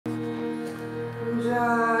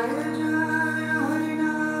Jaya Jaya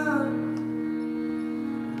Harinama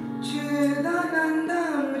Chidananda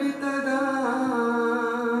Mritada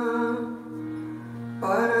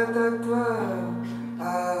Paratattva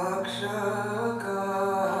Akshakara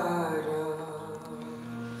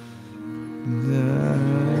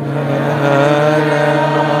Jaya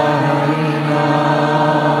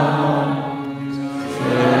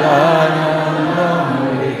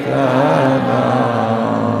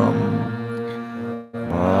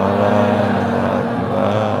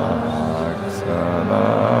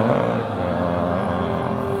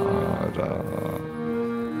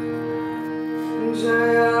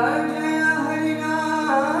Jaya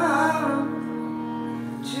Harinama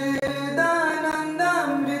Chidananda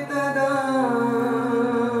Mritada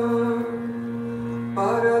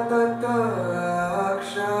Paratattva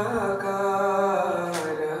Akshakara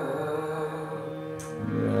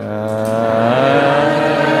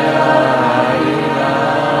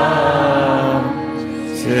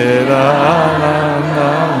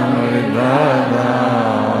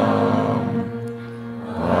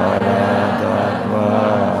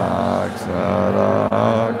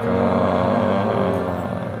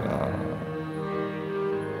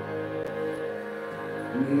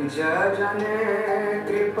Nija jane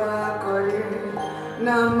kripa kore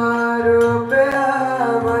namarupe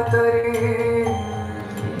avatare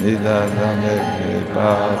Nija jane kripa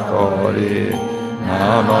kore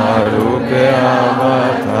namarupe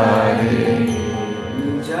avatare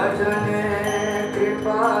Nija jane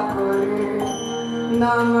kripa kore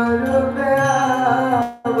namarupe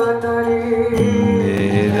avatare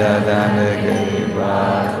Nija jane kripa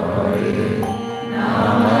kore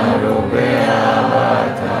namarupe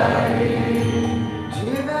avatare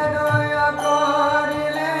Jive daya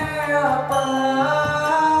korile apara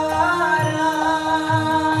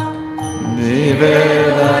Jive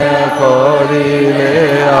daya korile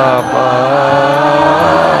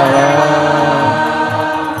apara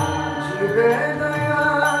Jive daya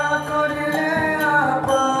korile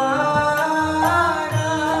apara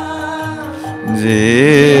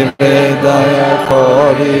Jive daya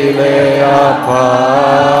korile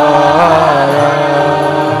apara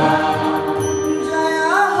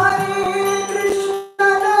Jaya Hari Krishna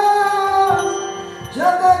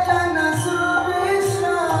Jagajana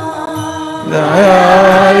Subhishna Jaya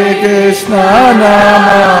Hare Krishna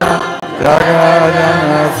Nama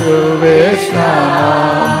Jagajana Subhishna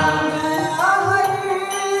Jaya Hari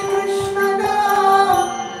Krishna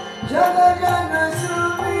Jagajana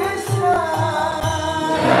Subhishna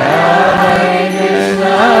Hare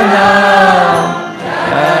Krishna Nama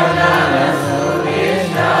Jagajana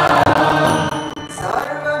Subhishna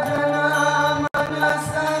Sarvajana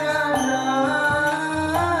Manasarana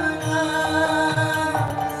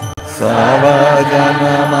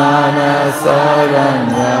Savajana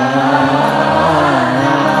Manasaranya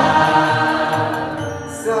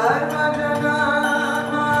Sarvajana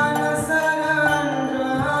Manasarana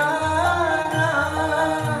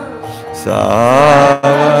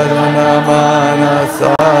Savajana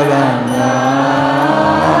Manasaranya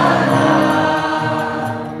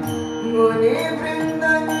Muni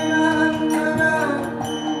Vrinda Nirantara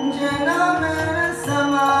Jana Mera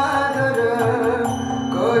Samadara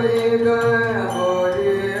Kori Gaya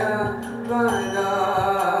Boriya Vadana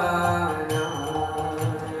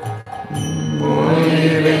Muni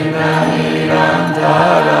Vrinda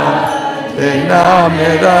Nirantara Dena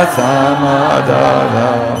Mera Samadara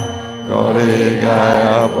Kori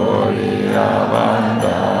Gaya Boriya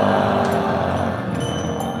Vandana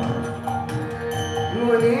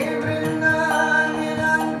Muni Vrinda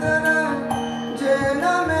Nirantara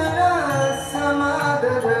Jana Mera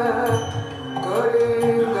Samadara Kori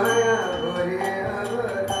Gaya Boriya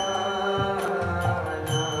Vadana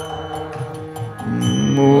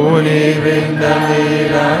Muni Vrinda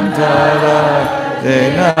Nirantara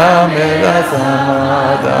Dena Mera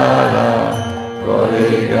Samadara Kori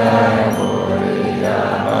Gaya Boriya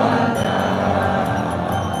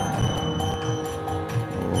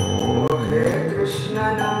He Krishna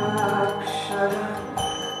Namakshara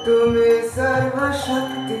Tumi Sarva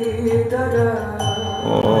Shakti Dara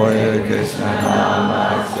Oye Krishna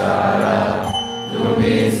Namakshara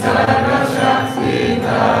Tumi Sarva Shakti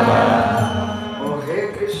Dara Oh He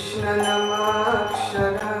Krishna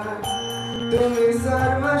Namakshara Tumi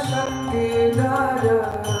Sarva Shakti Dara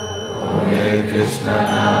Oye Krishna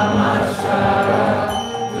Namakshara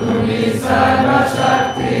Tumi Sarva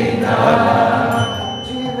Shakti Dara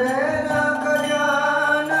Jivena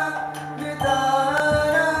Kalyana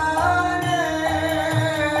Vitarane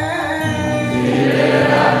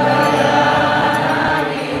Jivena Kalyana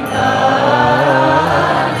Vitarane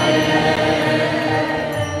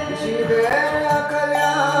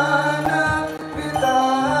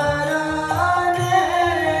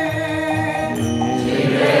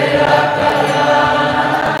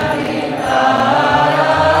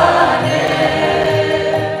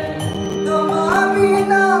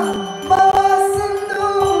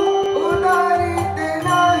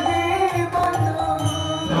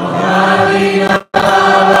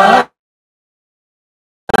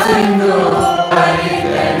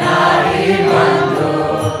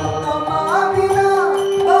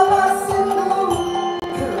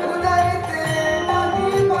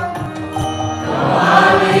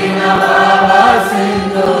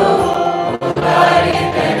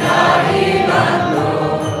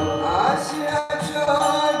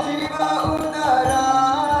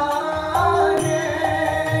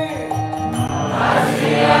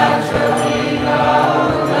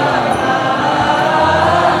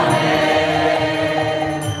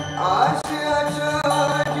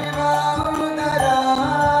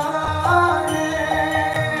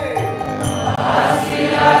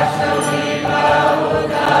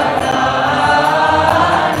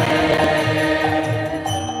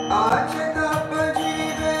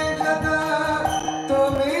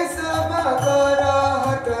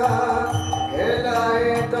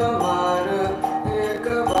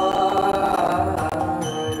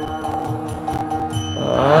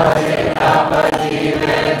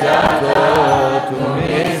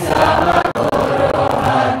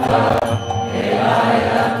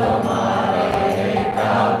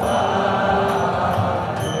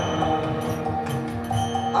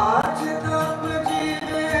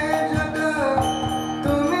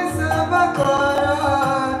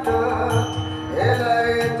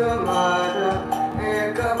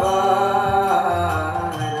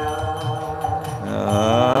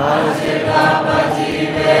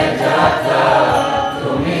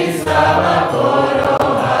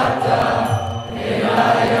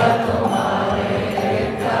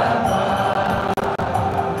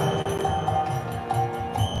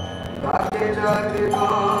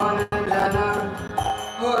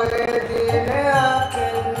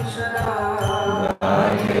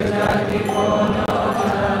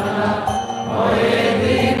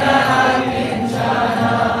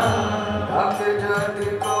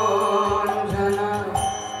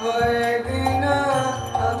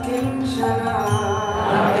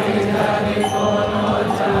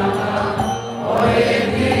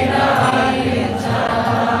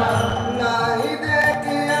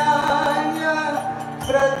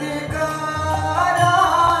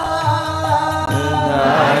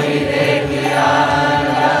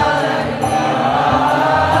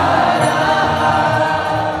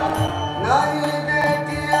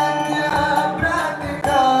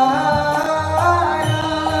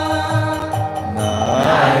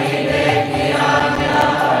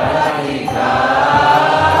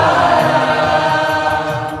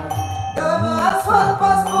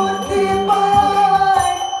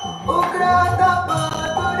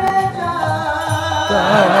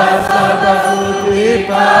Bhakti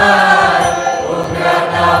Pai,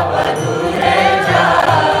 Ugrata Padure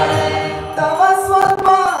Jai. Tava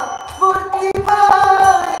Swatma Murti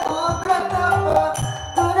Pai, Ugrata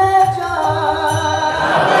Padure Jai.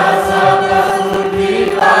 Tava Bhakti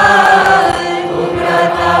Pai,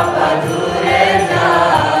 Ugrata Padure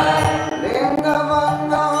Jai. Linga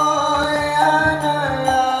Vanga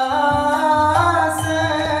Yanaya Se.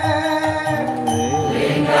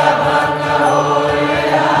 Linga Bhanga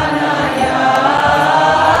Hoya Naya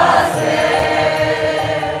Se.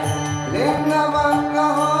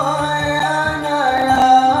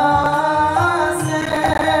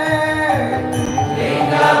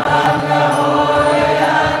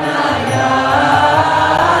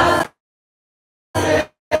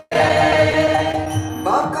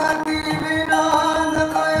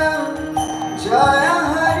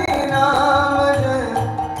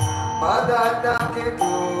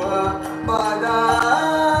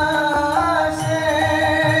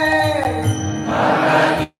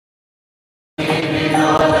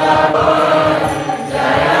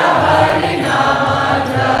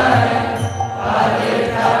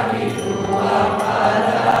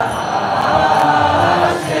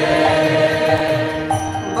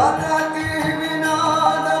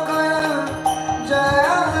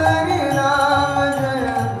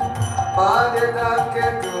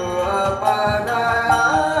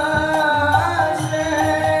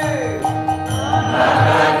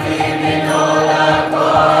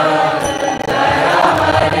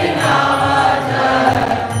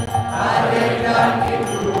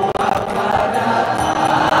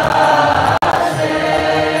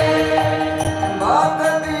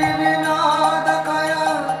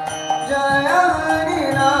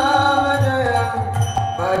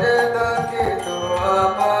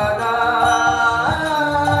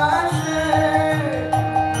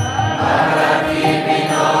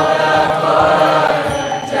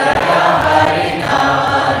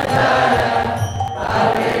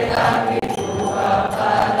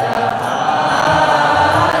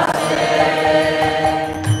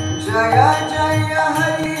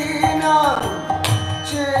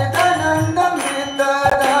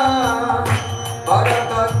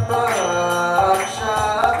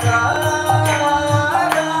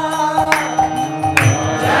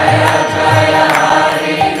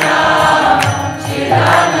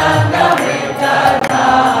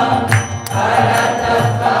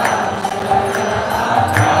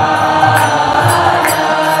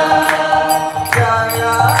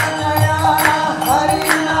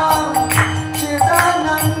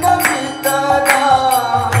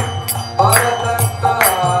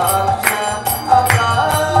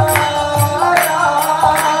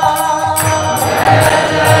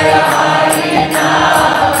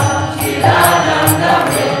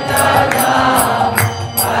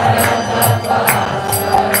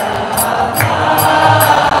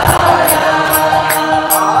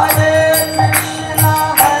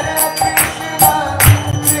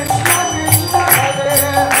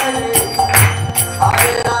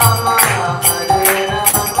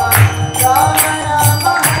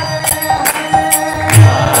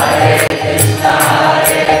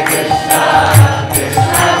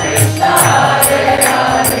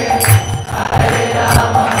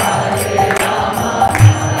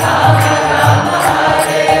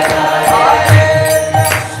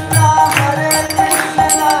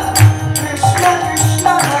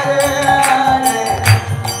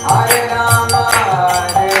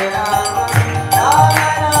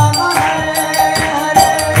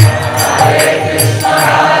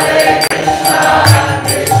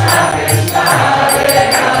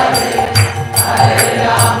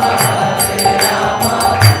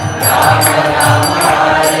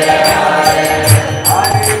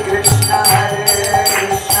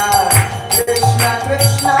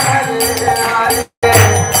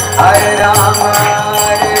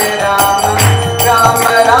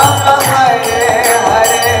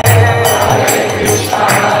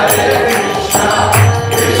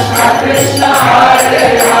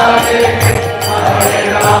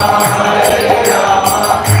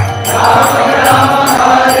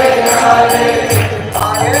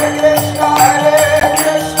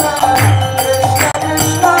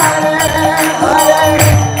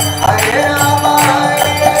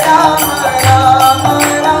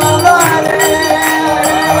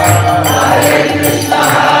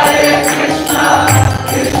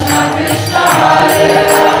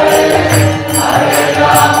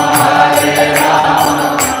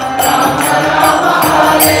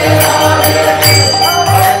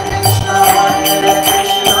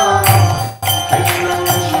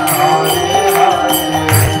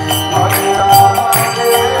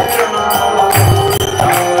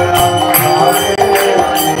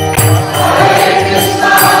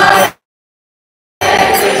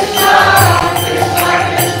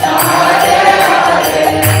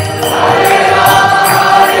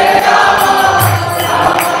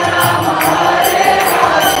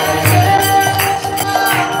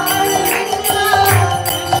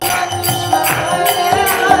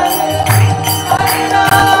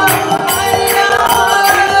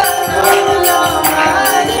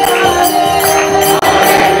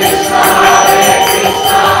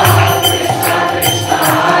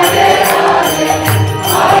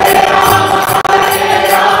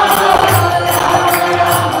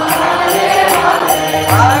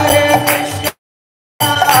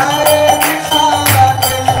 Hare